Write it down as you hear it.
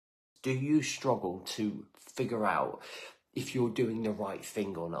Do you struggle to figure out if you're doing the right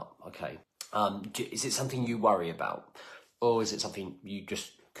thing or not? Okay. Is it something you worry about? Or is it something you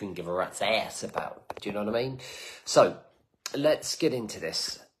just couldn't give a rat's ass about? Do you know what I mean? So, let's get into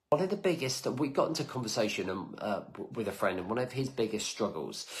this. One of the biggest, we got into conversation with a friend, and one of his biggest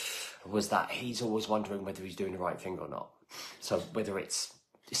struggles was that he's always wondering whether he's doing the right thing or not. So whether it's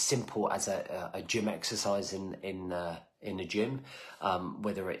simple as a gym exercise in the gym,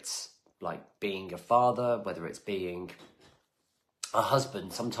 whether it's like being a father, whether it's being a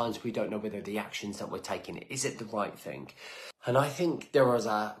husband, sometimes we don't know whether the actions that we're taking, is it the right thing? And I think there is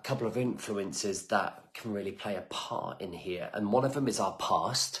a couple of influences that can really play a part in here. And one of them is our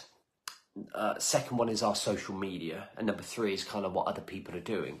past. Second one is our social media. And number three is kind of what other people are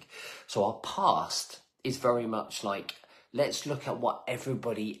doing. So our past is very much like, let's look at what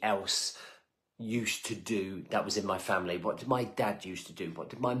everybody else used to do that was in my family. What did my dad used to do?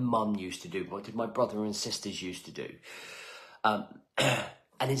 What did my mum used to do? What did my brother and sisters used to do?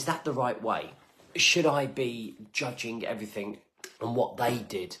 And is that the right way? Should I be judging everything on what they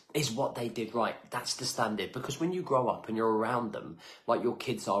did? Is what they did right? That's the standard. Because when you grow up and you're around them, like your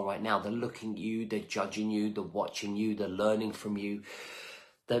kids are right now, they're looking at you, they're judging you, they're watching you, they're learning from you.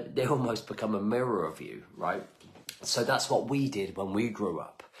 They almost become a mirror of you, right? So that's what we did when we grew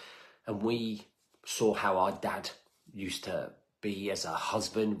up. And we saw how our dad used to be as a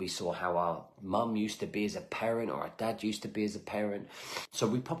husband. We saw how our mum used to be as a parent, or our dad used to be as a parent. So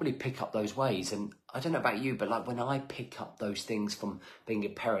we probably pick up those ways. And I don't know about you, but like when I pick up those things from being a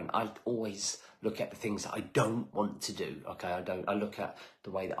parent, I always look at the things that I don't want to do. Okay, I look at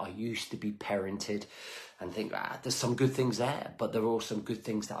the way that I used to be parented and think, there's some good things there, but there are also some good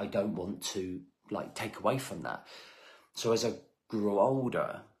things that I don't want to like take away from that. So as I grew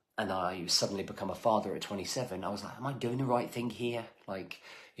older, and I suddenly become a father at 27, I was like, am I doing the right thing here? Like,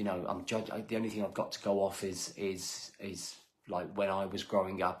 you know, the only thing I've got to go off is like when I was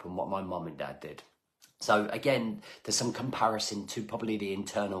growing up and what my mum and dad did. So again, there's some comparison to probably the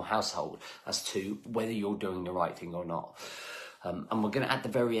internal household as to whether you're doing the right thing or not. And we're going to, at the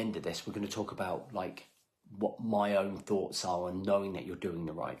very end of this, we're going to talk about like what my own thoughts are on knowing that you're doing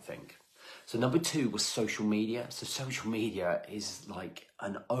the right thing. So number two was social media. So social media is like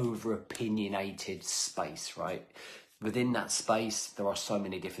an over-opinionated space, right? Within that space, there are so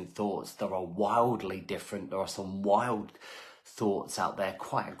many different thoughts. There are wildly different. There are some wild thoughts out there,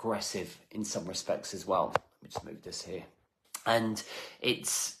 quite aggressive in some respects as well. Let me just move this here. And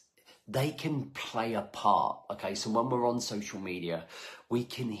they can play a part, okay? So when we're on social media, we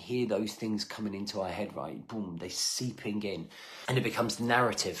can hear those things coming into our head, right? Boom, they're seeping in. And it becomes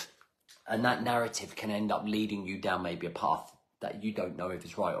narrative. And that narrative can end up leading you down maybe a path that you don't know if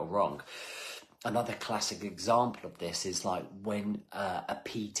it's right or wrong. Another classic example of this is like when a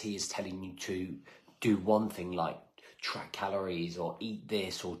PT is telling you to do one thing like track calories or eat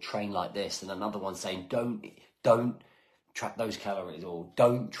this or train like this, and another one saying don't track those calories or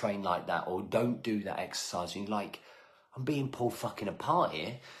don't train like that or don't do that exercise. And you're like, I'm being pulled fucking apart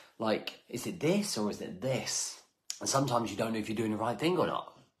here. Like, is it this or is it this? And sometimes you don't know if you're doing the right thing or not.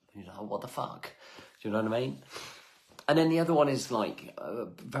 You know, what the fuck? Do you know what I mean? And then the other one is like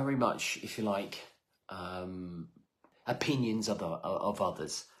very much, if you like, opinions of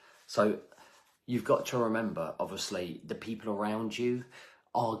others. So you've got to remember, obviously, the people around you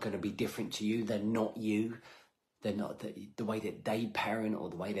are going to be different to you. They're not you. They're not the way that they parent or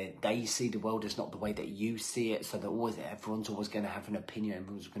the way that they see the world is not the way that you see it. So everyone's always going to have an opinion.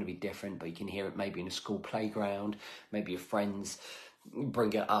 Everyone's going to be different, but you can hear it maybe in a school playground, maybe your friends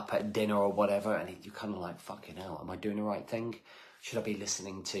bring it up at dinner or whatever, and you're kind of like, fucking hell, am I doing the right thing? Should I be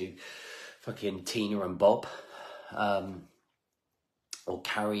listening to fucking Tina and Bob or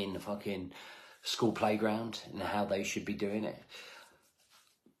Carrie in the fucking school playground and how they should be doing it?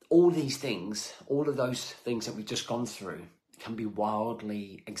 All these things, all of those things that we've just gone through can be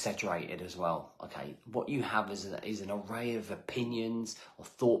wildly exaggerated as well, okay? What you have is an array of opinions or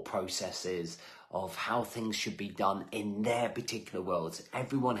thought processes of how things should be done in their particular worlds.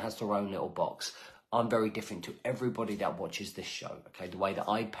 Everyone has their own little box. I'm very different to everybody that watches this show, okay? The way that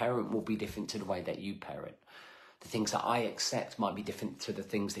I parent will be different to the way that you parent. The things that I accept might be different to the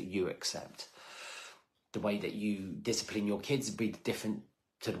things that you accept. The way that you discipline your kids will be different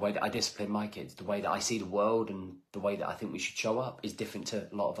to the way that I discipline my kids. The way that I see the world and the way that I think we should show up is different to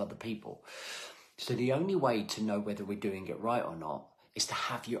a lot of other people. So the only way to know whether we're doing it right or not is to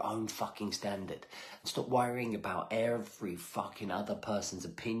have your own fucking standard and stop worrying about every fucking other person's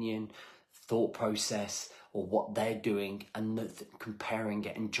opinion, thought process, or what they're doing and comparing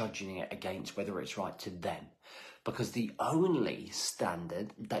it and judging it against whether it's right to them. Because the only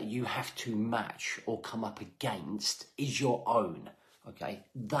standard that you have to match or come up against is your own, okay?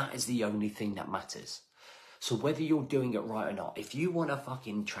 That is the only thing that matters. So whether you're doing it right or not, if you want to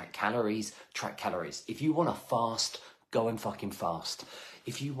fucking track calories, track calories. If you want to fast, go and fucking fast.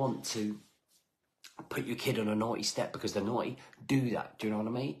 If you want to put your kid on a naughty step because they're naughty, do that. Do you know what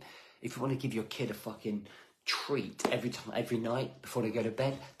I mean? If you want to give your kid a fucking treat every night before they go to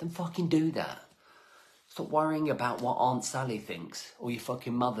bed, then fucking do that. Stop worrying about what Aunt Sally thinks, or your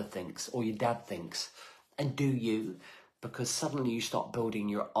fucking mother thinks, or your dad thinks, and do you, because suddenly you start building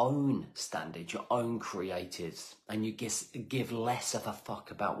your own standards, your own creatives, and you give less of a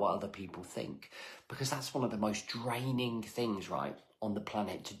fuck about what other people think, because that's one of the most draining things, right, on the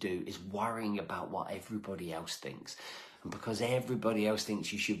planet to do, is worrying about what everybody else thinks. And because everybody else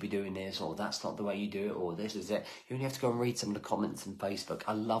thinks you should be doing this, or that's not the way you do it, or this is it, you only have to go and read some of the comments on Facebook.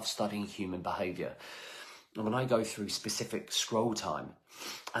 I love studying human behaviour. And when I go through specific scroll time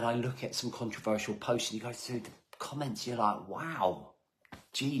and I look at some controversial posts and you go through the comments, you're like, wow,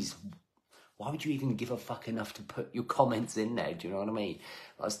 geez, why would you even give a fuck enough to put your comments in there? Do you know what I mean?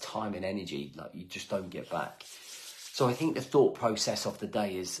 That's time and energy, like you just don't get back. So I think the thought process of the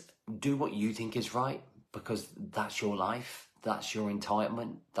day is do what you think is right, because that's your life, that's your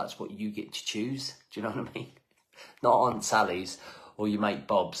entitlement, that's what you get to choose. Do you know what I mean? Not Aunt Sally's or your mate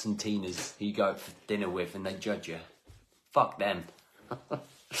Bob's and Tina's who you go out for dinner with and they judge you. Fuck them.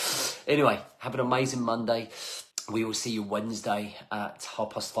 Anyway, have an amazing Monday. We will see you Wednesday at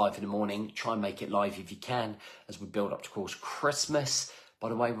 5:30 in the morning. Try and make it live if you can as we build up to, of course, Christmas. By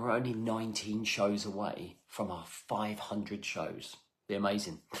the way, we're only 19 shows away from our 500 shows. Be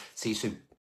amazing. See you soon.